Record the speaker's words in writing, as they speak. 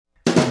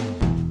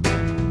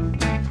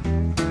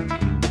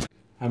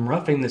I'm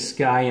roughing the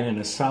sky in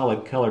a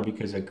solid color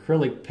because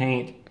acrylic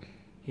paint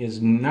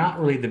is not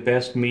really the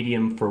best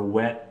medium for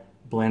wet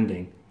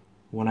blending.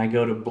 When I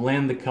go to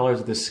blend the colors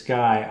of the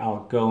sky,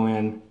 I'll go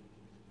in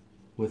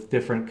with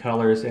different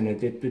colors, and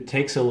it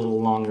takes a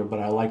little longer, but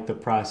I like the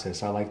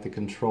process. I like the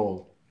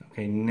control.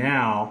 Okay,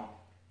 now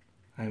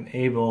I'm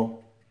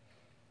able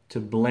to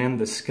blend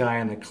the sky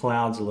and the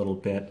clouds a little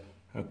bit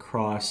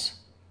across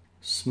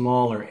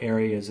smaller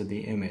areas of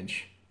the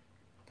image.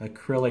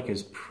 Acrylic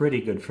is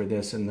pretty good for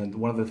this, and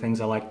one of the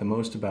things I like the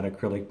most about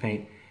acrylic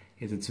paint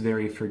is it's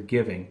very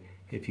forgiving.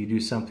 If you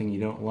do something you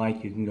don't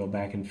like, you can go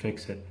back and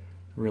fix it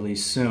really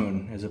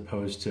soon, as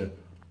opposed to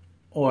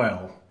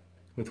oil,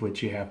 with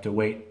which you have to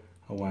wait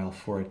a while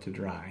for it to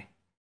dry.